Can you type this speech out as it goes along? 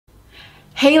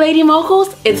Hey Lady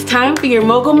Moguls, it's time for your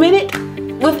Mogul Minute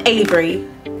with Avery.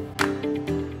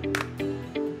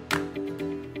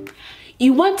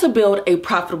 You want to build a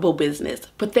profitable business,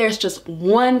 but there's just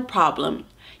one problem.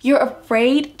 You're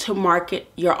afraid to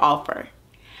market your offer.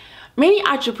 Many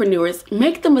entrepreneurs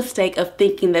make the mistake of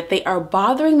thinking that they are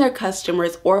bothering their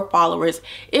customers or followers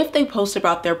if they post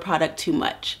about their product too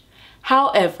much.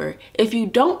 However, if you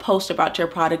don't post about your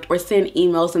product or send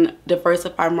emails and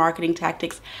diversify marketing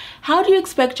tactics, how do you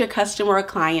expect your customer or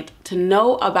client to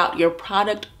know about your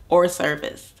product or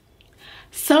service?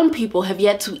 Some people have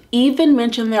yet to even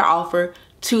mention their offer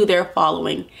to their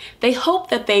following. They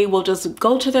hope that they will just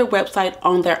go to their website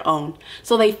on their own,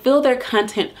 so they fill their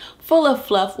content full of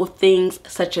fluff with things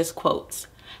such as quotes.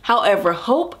 However,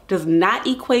 hope does not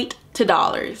equate to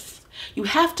dollars. You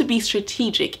have to be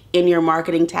strategic in your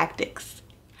marketing tactics.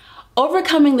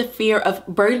 Overcoming the fear of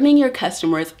burdening your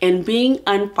customers and being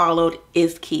unfollowed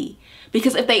is key,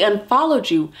 because if they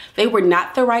unfollowed you, they were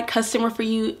not the right customer for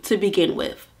you to begin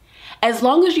with. As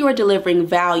long as you are delivering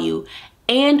value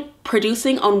and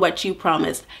producing on what you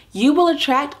promised, you will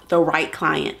attract the right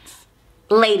clients.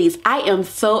 Ladies, I am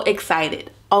so excited.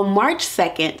 On March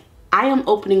 2nd, I am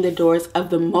opening the doors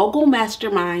of the Mogul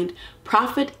Mastermind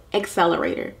Profit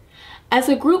Accelerator. As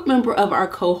a group member of our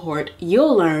cohort,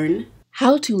 you'll learn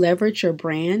how to leverage your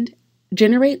brand,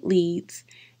 generate leads,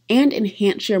 and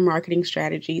enhance your marketing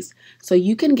strategies so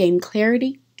you can gain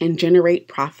clarity and generate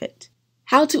profit.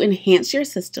 How to enhance your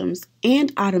systems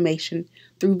and automation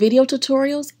through video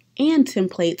tutorials and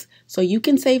templates so you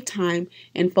can save time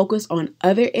and focus on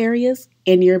other areas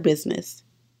in your business.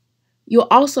 You'll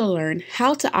also learn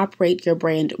how to operate your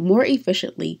brand more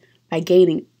efficiently by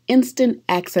gaining instant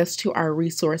access to our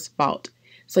resource vault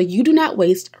so you do not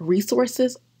waste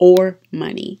resources or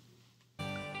money.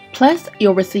 Plus,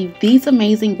 you'll receive these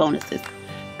amazing bonuses: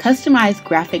 customized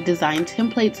graphic design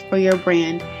templates for your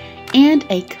brand and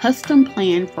a custom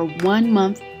plan for 1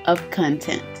 month of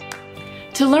content.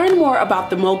 To learn more about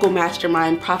the Mogul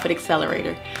Mastermind Profit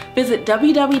Accelerator, visit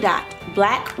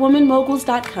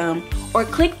www.blackwomanmoguls.com or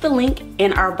click the link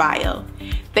in our bio.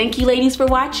 Thank you ladies for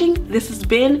watching. This has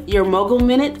been your Mogul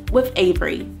Minute with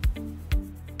Avery.